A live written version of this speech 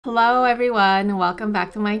Hello everyone, welcome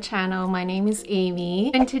back to my channel. My name is Amy.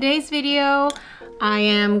 In today's video, I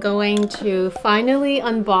am going to finally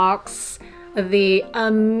unbox the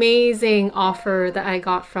amazing offer that I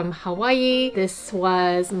got from Hawaii. This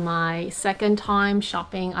was my second time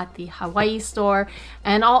shopping at the Hawaii store,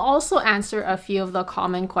 and I'll also answer a few of the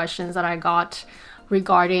common questions that I got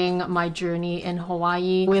regarding my journey in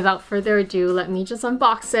Hawaii. Without further ado, let me just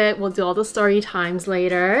unbox it. We'll do all the story times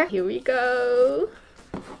later. Here we go.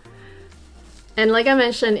 And like I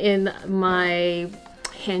mentioned in my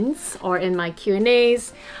hints or in my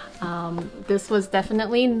Q&As, this was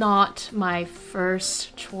definitely not my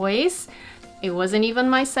first choice. It wasn't even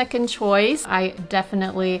my second choice. I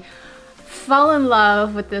definitely fell in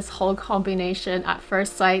love with this whole combination at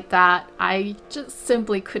first sight that I just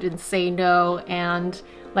simply couldn't say no. And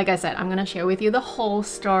like I said, I'm gonna share with you the whole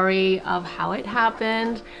story of how it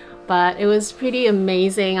happened. But it was pretty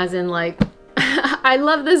amazing, as in like, I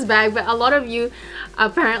love this bag, but a lot of you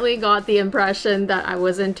apparently got the impression that I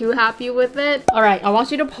wasn't too happy with it. All right, I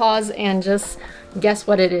want you to pause and just guess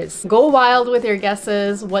what it is. Go wild with your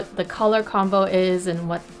guesses, what the color combo is and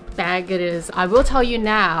what bag it is. I will tell you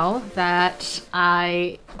now that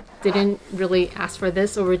I didn't really ask for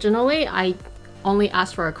this originally. I only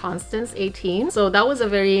asked for a Constance 18. So that was a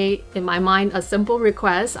very, in my mind, a simple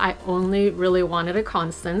request. I only really wanted a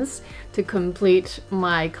Constance to complete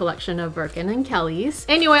my collection of Birkin and Kellys.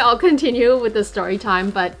 Anyway, I'll continue with the story time,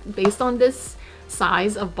 but based on this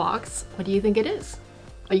size of box, what do you think it is?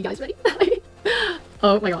 Are you guys ready?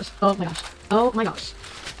 Oh my gosh, oh my gosh, oh my gosh.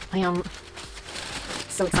 I am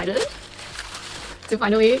so excited to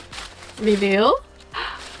finally reveal.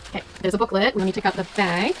 Okay, there's a booklet. Let me take out the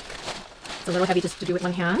bag. It's a little heavy just to do with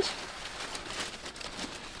one hand.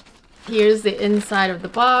 Here's the inside of the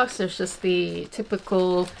box. There's just the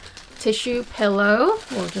typical tissue pillow.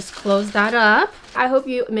 We'll just close that up. I hope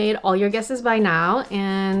you made all your guesses by now.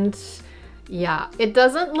 And yeah, it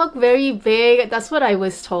doesn't look very big. That's what I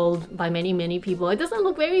was told by many people. It doesn't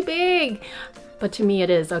look very big. But to me it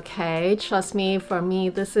is, okay? Trust me, for me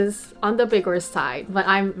this is on the bigger side. But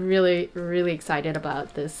I'm really excited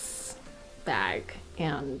about this bag,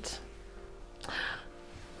 and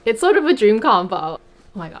it's sort of a dream combo. Oh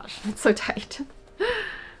my gosh, it's so tight.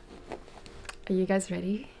 Are you guys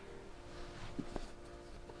ready?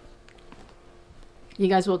 You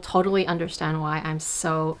guys will totally understand why I'm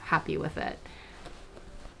so happy with it.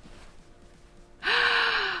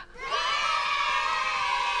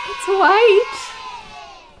 It's white!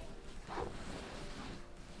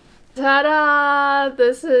 Ta-da!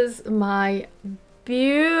 This is my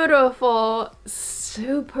beautiful,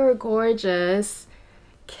 super gorgeous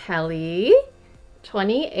Kelly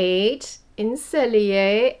 28 in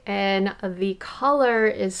Sellier, and the color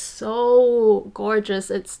is so gorgeous.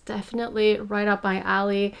 It's definitely right up my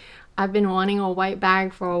alley. I've been wanting a white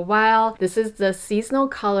bag for a while. This is the seasonal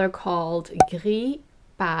color called Gris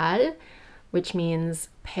pâle, which means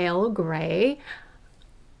pale gray.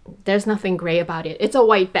 There's nothing gray about it. It's a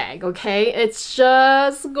white bag, okay? It's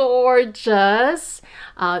just gorgeous.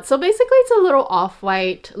 So basically it's a little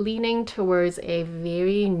off-white, leaning towards a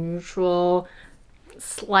very neutral,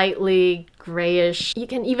 slightly grayish. You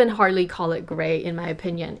can even hardly call it gray in my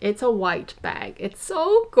opinion. It's a white bag. It's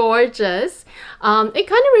so gorgeous. It kind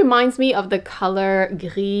of reminds me of the color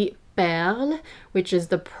Gris Perle, which is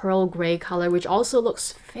the pearl gray color, which also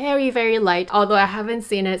looks very light. Although I haven't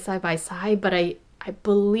seen it side by side, but I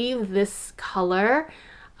believe this color,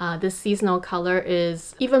 this seasonal color,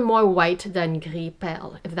 is even more white than Gris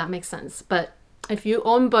Perle, if that makes sense. But if you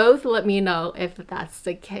own both, let me know if that's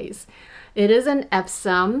the case. It is an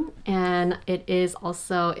Epsom, and it is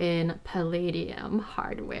also in Palladium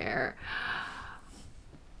hardware.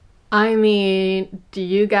 I mean, do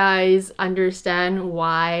you guys understand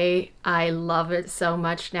why I love it so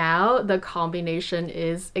much now? The combination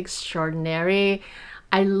is extraordinary.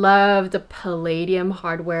 I love the Palladium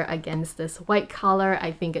hardware against this white color.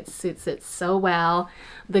 I think it suits it so well.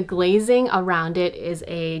 The glazing around it is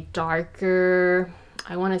a darker,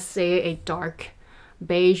 I want to say a dark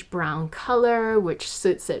beige brown color, which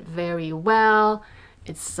suits it very well.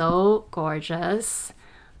 It's so gorgeous.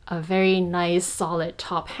 A very nice solid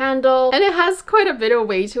top handle, and it has quite a bit of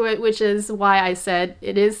weight to it, which is why I said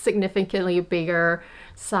it is significantly bigger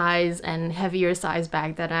size and heavier size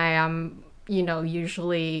bag that I am, you know,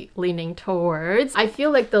 usually leaning towards. I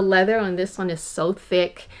feel like the leather on this one is so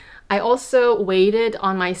thick. I also weighed it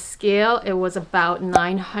on my scale. It was about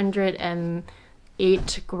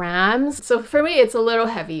 908 grams. So for me, it's a little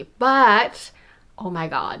heavy, but oh my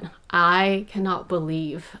god, I cannot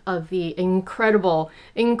believe of the incredible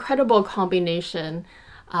combination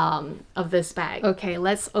of this bag. Okay,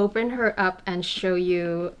 let's open her up and show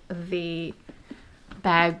you the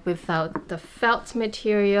bag without the felt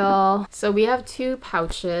material. So we have two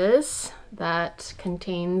pouches that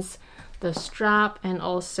contains the strap and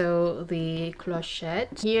also the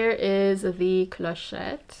clochette. Here is the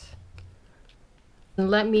clochette.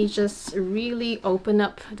 Let me just really open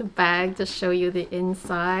up the bag to show you the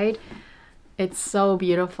inside. It's so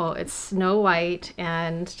beautiful. It's snow white,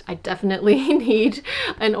 and I definitely need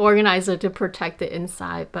an organizer to protect the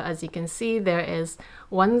inside. But as you can see, there is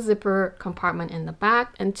one zipper compartment in the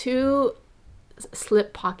back and two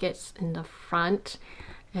slip pockets in the front,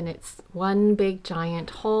 and it's one big giant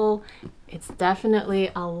hole. It's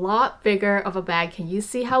definitely a lot bigger of a bag. Can you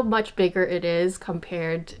see how much bigger it is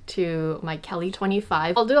compared to my Kelly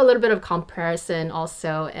 25? I'll do a little bit of comparison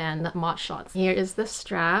also and mod shots. Here is the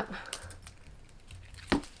strap.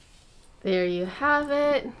 There you have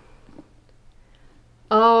it.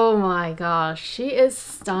 Oh my gosh, she is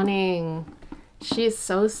stunning. She is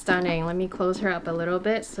so stunning. Let me close her up a little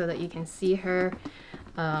bit so that you can see her.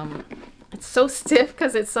 It's so stiff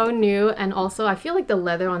because it's so new, and also I feel like the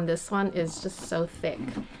leather on this one is just so thick.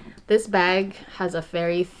 This bag has a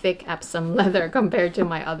very thick Epsom leather compared to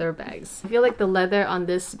my other bags. I feel like the leather on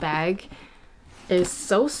this bag is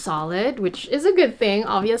so solid, which is a good thing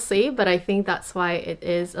obviously, but I think that's why it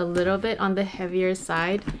is a little bit on the heavier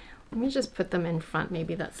side. Let me just put them in front,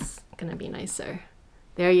 maybe that's gonna be nicer.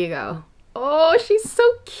 There you go. Oh, she's so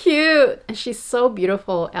cute and she's so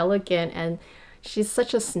beautiful, elegant, and she's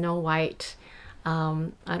such a snow white. I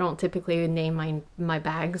don't typically name my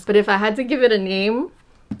bags, but if I had to give it a name,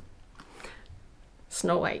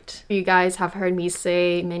 Snow White. You guys have heard me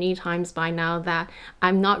say many times by now that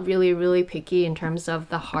I'm not really picky in terms of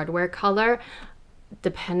the hardware color.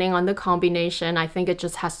 Depending on the combination, I think it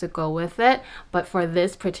just has to go with it. But for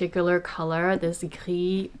this particular color, this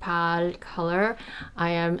Gris pale color,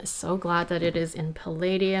 I am so glad that it is in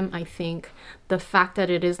Palladium. I think the fact that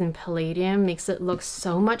it is in Palladium makes it look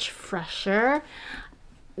so much fresher.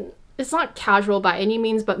 It's not casual by any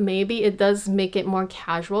means, but maybe it does make it more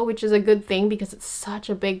casual, which is a good thing because it's such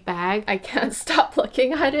a big bag. I can't stop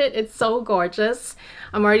looking at it. It's so gorgeous.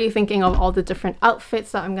 I'm already thinking of all the different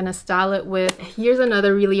outfits that I'm gonna style it with. Here's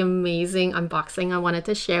another really amazing unboxing I wanted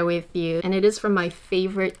to share with you, and it is from my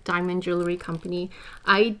favorite diamond jewelry company,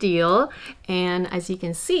 Ideal. And as you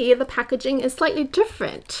can see, the packaging is slightly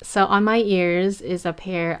different. So on my ears is a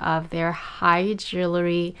pair of their high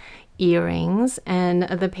jewelry earrings, and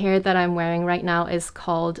the pair that I'm wearing right now is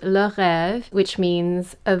called Le Rêve, which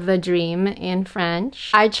means the dream in French.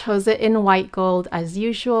 I chose it in white gold as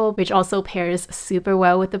usual, which also pairs super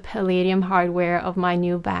well with the Palladium hardware of my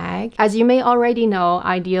new bag. As you may already know,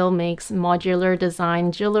 Ideal makes modular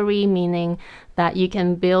design jewelry, meaning that you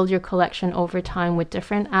can build your collection over time with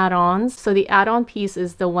different add-ons. So the add-on piece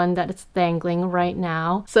is the one that is dangling right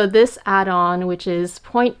now. So this add-on, which is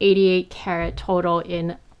 0.88 carat total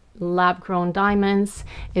in lab-grown diamonds,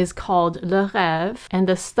 is called Le Rêve, and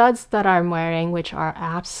the studs that I'm wearing, which are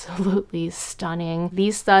absolutely stunning,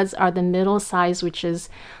 these studs are the middle size, which is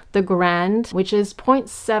the grand, which is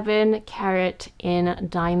 0.7 carat in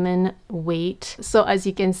diamond weight. So as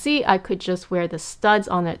you can see, I could just wear the studs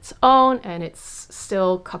on its own and it's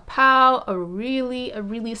still kapow, a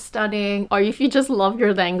really stunning. Or if you just love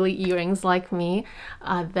your dangly earrings like me,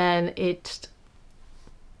 then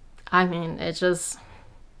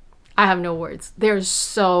I have no words. They're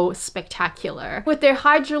so spectacular. With their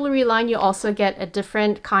high jewelry line, you also get a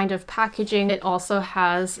different kind of packaging. It also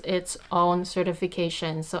has its own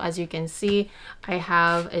certification. So as you can see, I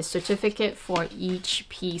have a certificate for each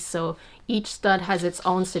piece. So each stud has its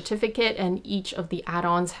own certificate and each of the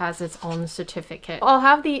add-ons has its own certificate. I'll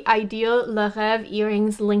have the Ideal Le Rêve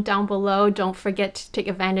earrings linked down below. Don't forget to take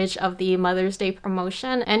advantage of the Mother's Day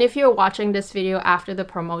promotion. And if you're watching this video after the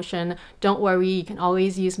promotion, don't worry, you can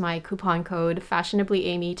always use my coupon code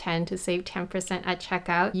FashionablyAmy10 to save 10% at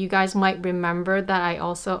checkout. You guys might remember that I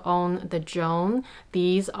also own the Joan.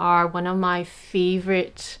 These are one of my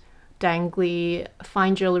favorite dangly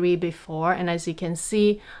fine jewelry before, and as you can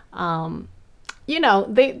see, you know,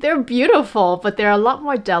 they're beautiful, but they're a lot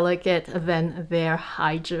more delicate than their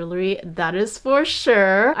high jewelry, that is for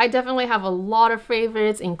sure. I definitely have a lot of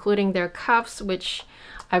favorites, including their cuffs, which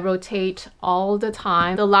I rotate all the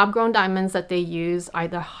time. The lab-grown diamonds that they use are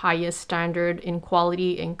the highest standard in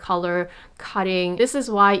quality, in color, cutting. This is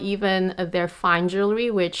why even their fine jewelry,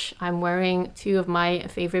 which I'm wearing two of my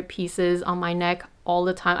favorite pieces on my neck, all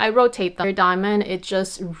the time. I rotate them. Their diamond, it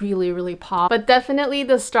just really pops. But definitely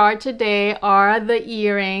the star today are the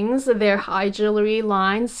earrings. They're high jewelry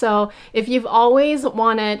line. So if you've always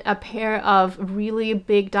wanted a pair of really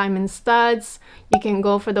big diamond studs, you can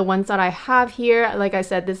go for the ones that I have here. Like I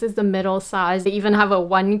said, this is the middle size. They even have a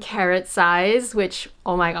 1 carat size, which,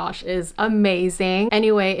 oh my gosh, is amazing.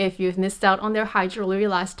 Anyway, if you've missed out on their high jewelry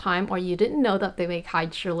last time, or you didn't know that they make high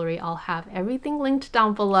jewelry, I'll have everything linked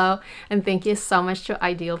down below. And thank you so much to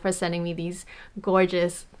Ideal for sending me these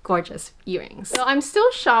gorgeous earrings. So I'm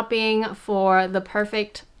still shopping for the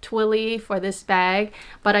perfect twilly for this bag,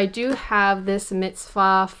 but I do have this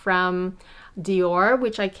mitzvah from Dior,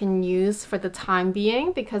 which I can use for the time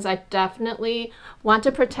being because I definitely want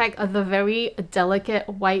to protect the very delicate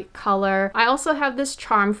white color. I also have this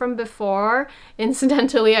charm from before.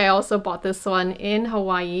 Incidentally, I also bought this one in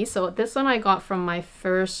Hawaii. So this one I got from my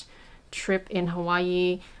first trip in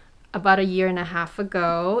Hawaii about 1.5 years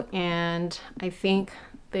ago, and I think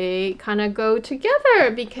they kind of go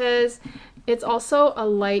together because it's also a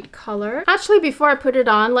light color. Actually, before I put it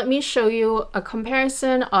on, let me show you a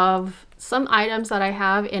comparison of some items that I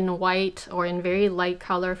have in white or in very light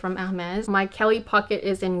color from Hermes. My Kelly pocket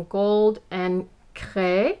is in gold and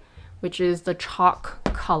Gris, which is the chalk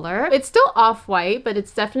color. It's still off-white, but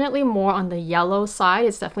it's definitely more on the yellow side.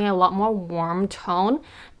 It's definitely a lot more warm tone.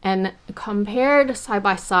 And compared side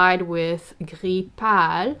by side with Gris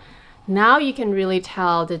Pâle, now you can really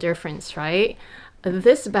tell the difference, right?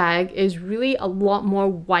 This bag is really a lot more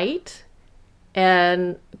white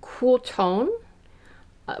and cool tone.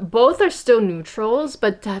 Both are still neutrals,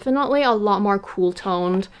 but definitely a lot more cool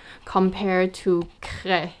toned compared to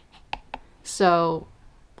Gris. So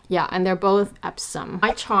yeah, and they're both Epsom.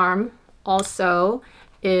 My charm also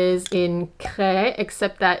is in Gris,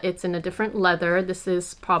 except that it's in a different leather. This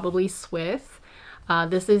is probably Swift.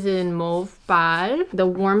 This is in Mauve Pâle. The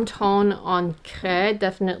warm tone on Gris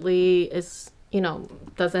definitely is, you know,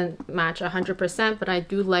 doesn't match 100%, but I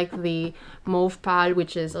do like the Mauve Pâle,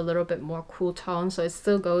 which is a little bit more cool tone, so it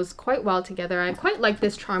still goes quite well together. I quite like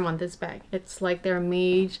this charm on this bag. It's like they're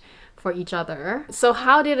made for each other. So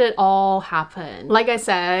how did it all happen? Like I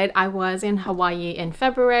said, I was in Hawaii in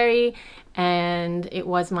February, and it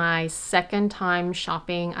was my second time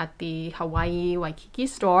shopping at the Hawaii Waikiki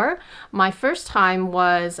store. My first time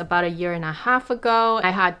was about 1.5 years ago. I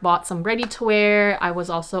had bought some ready-to-wear. I was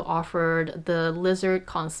also offered the Lizard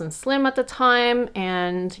Constant Slim at the time,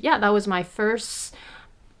 and yeah, that was my first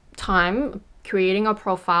time creating a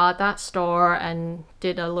profile at that store and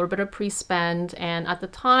did a little bit of pre-spend. And at the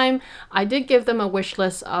time, I did give them a wish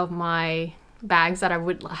list of my bags that I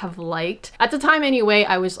would have liked. At the time anyway,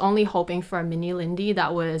 I was only hoping for a mini Lindy.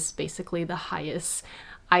 That was basically the highest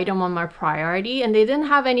item on my priority, and they didn't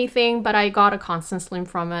have anything, but I got a Constant Slim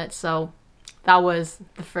from it, so that was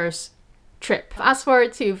the first trip. Fast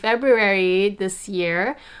forward to February this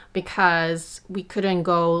year, because we couldn't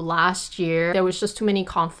go last year. There was just too many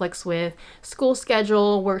conflicts with school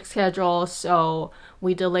schedule, work schedule, so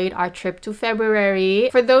we delayed our trip to February.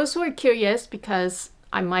 For those who are curious, because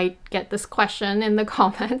I might get this question in the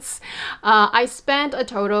comments, I spent a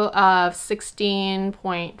total of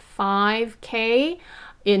 16.5K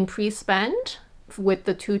in pre-spend with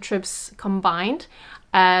the 2 trips combined.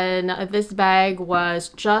 And this bag was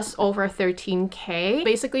just over 13K.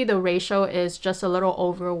 Basically, the ratio is just a little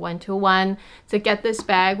over 1:1 to get this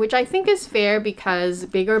bag, which I think is fair because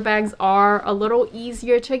bigger bags are a little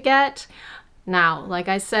easier to get. Now, like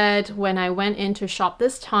I said, when I went in to shop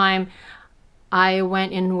this time, I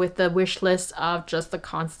went in with the wish list of just the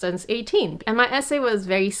Constance 18. And my essay was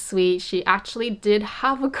very sweet. She actually did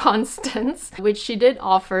have a Constance, which she did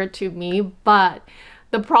offer to me, but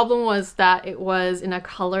the problem was that it was in a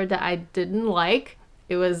color that I didn't like.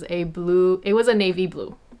 It was a blue, it was a navy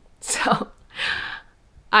blue. So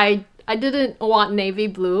I didn't want navy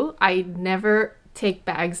blue. I never take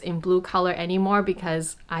bags in blue color anymore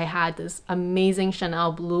because I had this amazing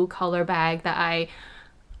Chanel blue color bag that I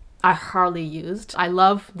hardly used. I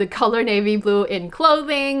love the color navy blue in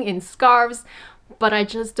clothing, in scarves, but I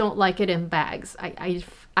just don't like it in bags.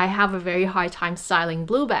 I have a very hard time styling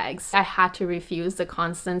blue bags. I had to refuse the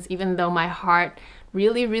Constance even though my heart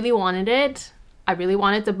really wanted it. I really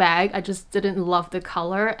wanted the bag. I just didn't love the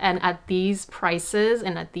color, and at these prices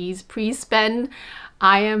and at these pre-spend,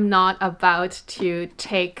 I am not about to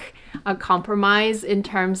take a compromise in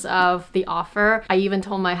terms of the offer. I even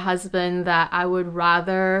told my husband that I would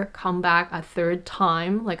rather come back a third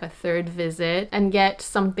time, like a third visit, and get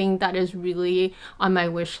something that is really on my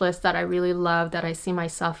wish list that I really love, that I see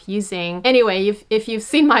myself using. Anyway, if you've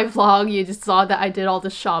seen my vlog, you just saw that I did all the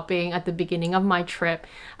shopping at the beginning of my trip,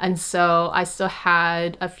 and so I still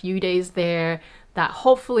had a few days there that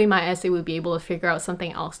hopefully my SA would be able to figure out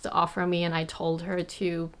something else to offer me, and I told her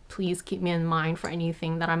to please keep me in mind for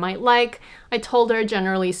anything that I might like. I told her,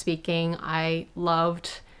 generally speaking, I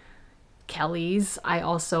loved Kelly's. I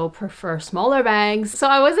also prefer smaller bags. So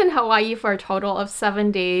I was in Hawaii for a total of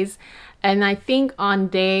 7 days. And I think on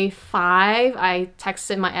day 5, I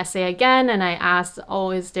texted my SA again and I asked,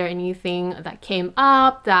 oh, is there anything that came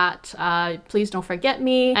up that please don't forget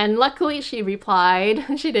me? And luckily she replied.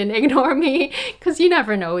 She didn't ignore me, because you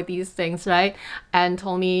never know with these things, right? And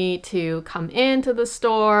told me to come into the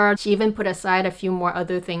store. She even put aside a few more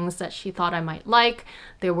other things that she thought I might like.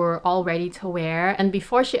 They were all ready to wear. And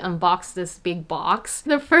before she unboxed this big box,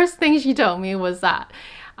 the first thing she told me was that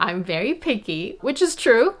I'm very picky, which is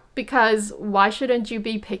true, because why shouldn't you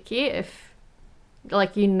be picky if,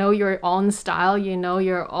 like, you know your own style, you know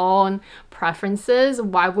your own preferences?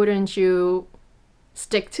 Why wouldn't you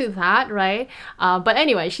stick to that, right? But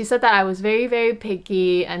anyway, she said that I was very, very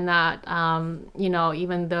picky, and that, you know,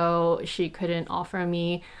 even though she couldn't offer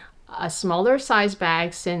me a smaller size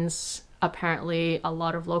bag, since apparently a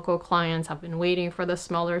lot of local clients have been waiting for the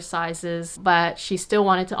smaller sizes, but she still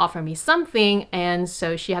wanted to offer me something, and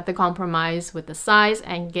so she had to compromise with the size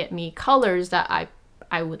and get me colors that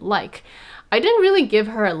I would like. I didn't really give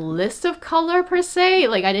her a list of color per se,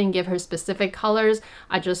 like I didn't give her specific colors.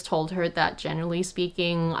 I just told her that generally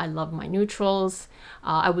speaking, I love my neutrals.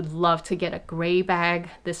 I would love to get a gray bag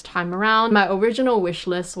this time around. My original wish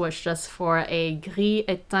list was just for a Gris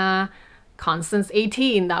Étain Constance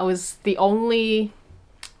 18. That was the only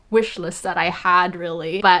wish list that I had,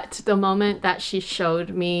 really. But the moment that she showed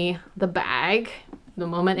me the bag, the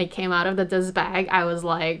moment it came out of the disc bag, I was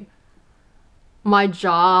like, my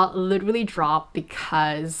jaw literally dropped,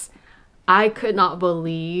 because I could not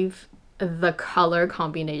believe the color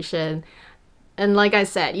combination. And like I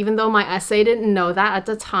said, even though my SA didn't know that at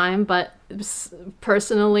the time, but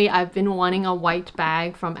personally, I've been wanting a white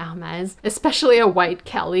bag from HERMES, especially a white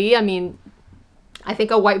Kelly. I mean, I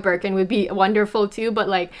think a white Birkin would be wonderful too, but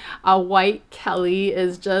like a white Kelly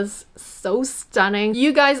is just so stunning.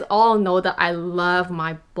 You guys all know that I love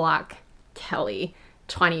my black Kelly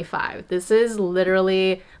 25. This is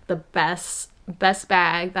literally the best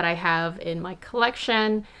bag that I have in my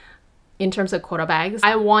collection in terms of QUOTA bags.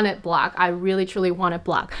 I want it black. I really truly want it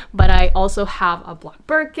black, but I also have a black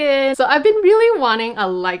Birkin. So I've been really wanting a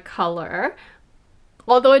light color,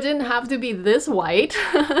 although it didn't have to be this white.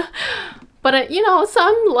 But you know,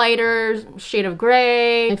 some lighter shade of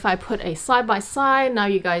gray. If I put a side by side, now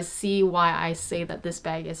you guys see why I say that this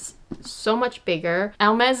bag is so much bigger.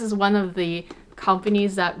 HERMES is one of the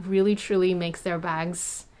companies that really truly makes their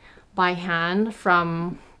bags by hand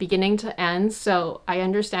from beginning to end. So I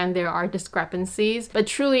understand there are discrepancies, but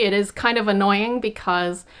truly it is kind of annoying,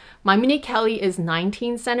 because my mini Kelly is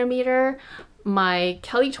 19 centimeter. My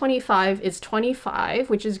Kelly 25 is 25,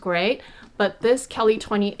 which is great. But this Kelly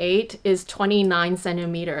 28 is 29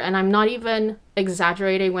 centimeter, and I'm not even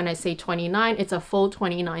exaggerating when I say 29. It's a full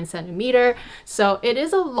 29 centimeter, so it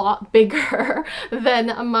is a lot bigger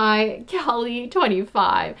than my Kelly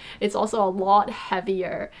 25. It's also a lot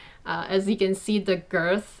heavier. As you can see, the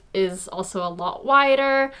girth is also a lot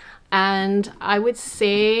wider, and I would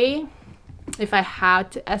say, if I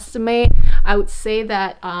had to estimate, I would say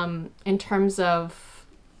that in terms of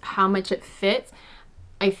how much it fits,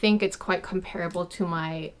 I think it's quite comparable to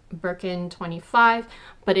my Birkin 25,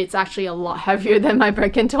 but it's actually a lot heavier than my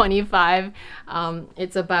Birkin 25.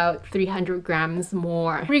 It's about 300 grams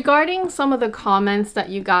more. Regarding some of the comments that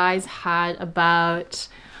you guys had about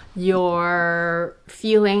your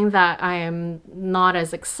feeling that I am not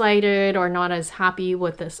as excited or not as happy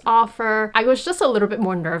with this offer, I was just a little bit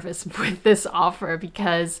more nervous with this offer,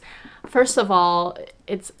 because first of all,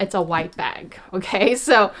 it's a white bag, okay?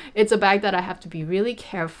 So it's a bag that I have to be really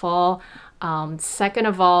careful. Second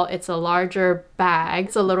of all, it's a larger bag.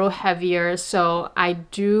 It's a little heavier, so I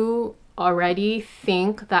do already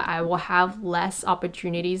think that I will have less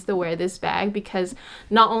opportunities to wear this bag, because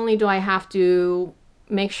not only do I have to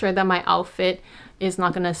make sure that my outfit is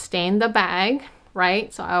not gonna stain the bag,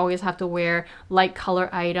 right? So I always have to wear light color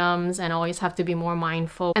items and always have to be more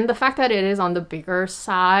mindful. And the fact that it is on the bigger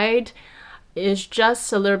side, is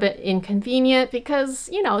just a little bit inconvenient because,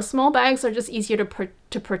 you know, small bags are just easier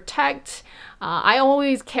to protect. I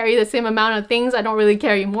always carry the same amount of things. I don't really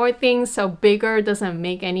carry more things, so bigger doesn't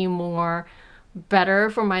make any more better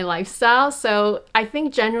for my lifestyle. So I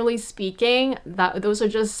think generally speaking, that those are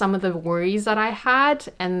just some of the worries that I had,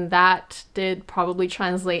 and that did probably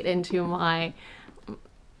translate into my,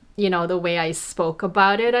 you know, the way I spoke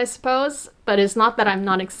about it, I suppose. But it's not that I'm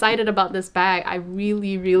not excited about this bag. I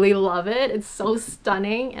really, really love it. It's so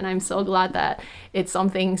stunning, and I'm so glad that it's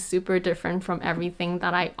something super different from everything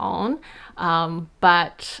that I own.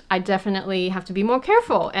 But I definitely have to be more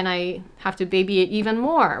careful, and I have to baby it even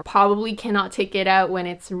more. Probably cannot take it out when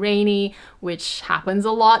it's rainy, which happens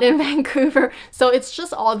a lot in Vancouver. So it's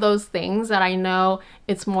just all those things that I know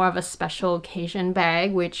it's more of a special occasion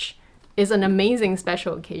bag, which is an amazing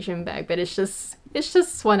special occasion bag, but it's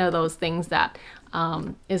just one of those things that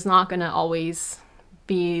is not gonna always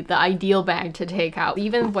be the ideal bag to take out.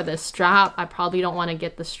 Even for the strap, I probably don't want to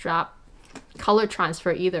get the strap color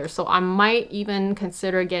transfer either, so I might even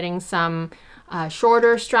consider getting some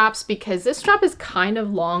shorter straps, because this strap is kind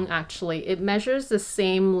of long actually. It measures the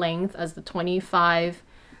same length as the 25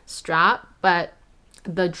 strap, but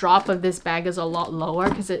the drop of this bag is a lot lower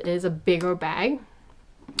because it is a bigger bag.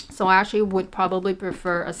 So I actually would probably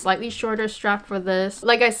prefer a slightly shorter strap for this.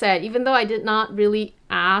 Like I said, even though I did not really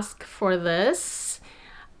ask for this,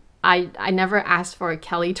 I never asked for a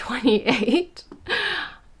Kelly 28.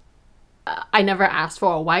 I never asked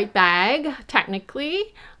for a white bag,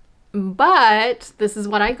 technically. But this is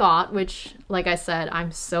what I got, which, like I said,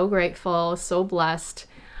 I'm so grateful, so blessed.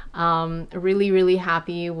 Really, really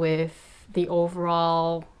happy with the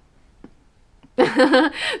overall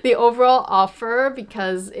the overall offer,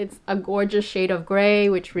 because it's a gorgeous shade of gray,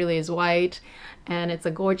 which really is white, and it's a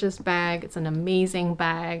gorgeous bag. It's an amazing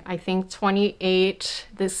bag. I think 28,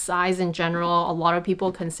 this size in general, a lot of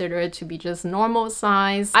people consider it to be just normal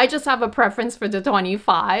size. I just have a preference for the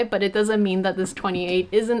 25, but it doesn't mean that this 28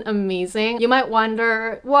 isn't amazing. You might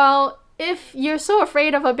wonder, well, if you're so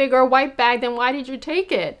afraid of a bigger white bag, then why did you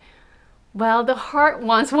take it? Well, the heart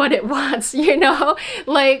wants what it wants, you know?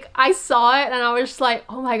 Like, I saw it and I was just like,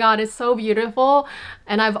 oh my god, it's so beautiful.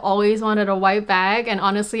 And I've always wanted a white bag, and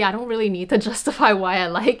honestly, I don't really need to justify why I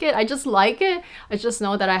like it. I just like it. I just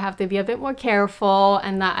know that I have to be a bit more careful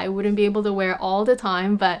and that I wouldn't be able to wear it all the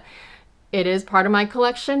time, but it is part of my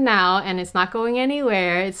collection now and it's not going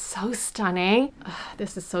anywhere. It's so stunning.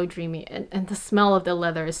 This is so dreamy, and the smell of the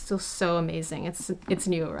leather is still so amazing. It's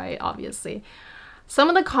new, right? Obviously. Some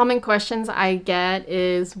of the common questions I get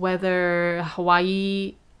is whether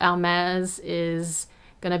Hawaii HERMES is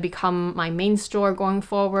gonna become my main store going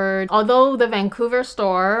forward. Although the Vancouver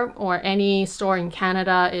store, or any store in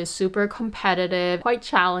Canada, is super competitive, quite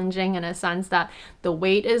challenging in a sense that the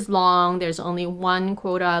wait is long, there's only one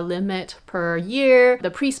quota limit per year, the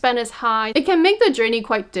pre-spend is high. It can make the journey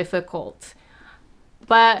quite difficult,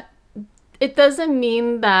 but it doesn't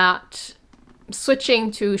mean that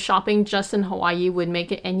switching to shopping just in Hawaii would make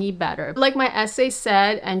it any better. Like my essay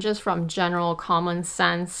said, and just from general common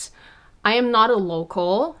sense, I am not a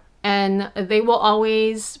local, and they will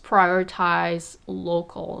always prioritize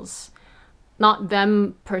locals. Not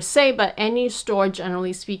them per se, but any store,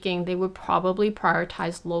 generally speaking, they would probably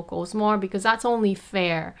prioritize locals more, because that's only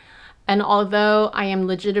fair. And although I am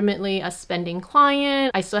legitimately a spending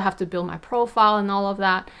client, I still have to build my profile and all of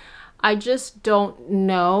that. I just don't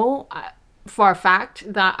know for a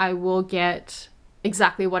fact that I will get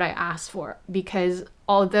exactly what I asked for, because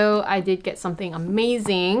although I did get something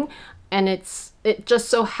amazing, and it just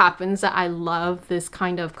so happens that I love this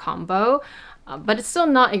kind of combo, but it's still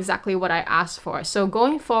not exactly what I asked for. So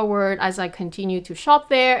going forward, as I continue to shop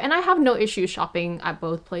there, and I have no issue shopping at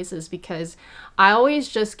both places, because I always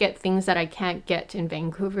just get things that I can't get in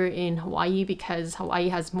Vancouver in Hawaii, because Hawaii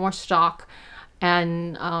has more stock,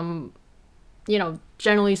 and you know,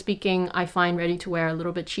 generally speaking, I find ready to wear a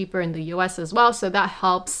little bit cheaper in the US as well, so that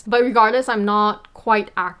helps. But regardless, I'm not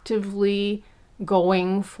quite actively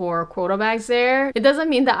going for quota bags there. It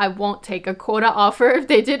doesn't mean that I won't take a quota offer if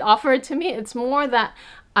they did offer it to me. It's more that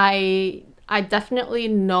I definitely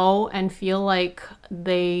know and feel like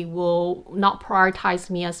they will not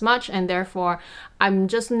prioritize me as much, and therefore I'm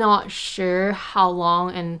just not sure how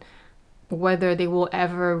long and whether they will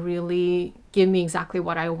ever really give me exactly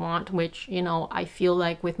what I want, which, you know, I feel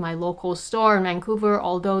like with my local store in Vancouver,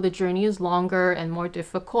 although the journey is longer and more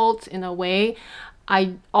difficult in a way,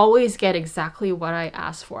 I always get exactly what I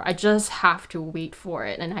asked for. I just have to wait for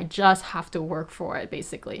it, and I just have to work for it,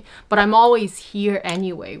 basically. But I'm always here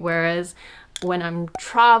anyway, whereas when I'm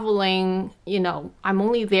traveling, you know, I'm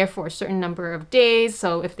only there for a certain number of days.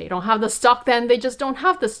 So if they don't have the stock then, they just don't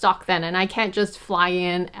have the stock then. And I can't just fly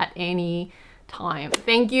in at any time.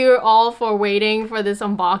 Thank you all for waiting for this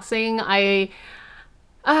unboxing. I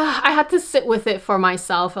had to sit with it for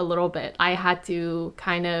myself a little bit. I had to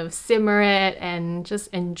kind of simmer it and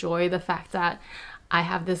just enjoy the fact that I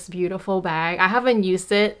have this beautiful bag. I haven't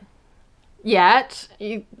used it yet.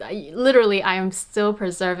 Literally, I am still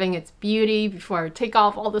preserving its beauty before I take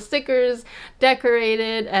off all the stickers, decorate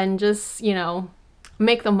it, and just, you know,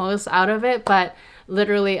 make the most out of it. But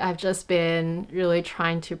literally, I've just been really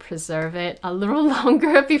trying to preserve it a little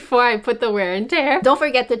longer before I put the wear and tear. Don't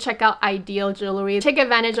forget to check out Ideal Jewelry. Take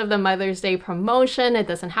advantage of the Mother's Day promotion. It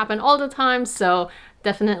doesn't happen all the time, so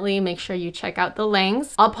definitely make sure you check out the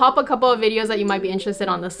links. I'll pop a couple of videos that you might be interested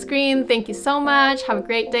on the screen. Thank you so much. Have a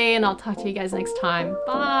great day, and I'll talk to you guys next time.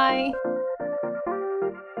 Bye!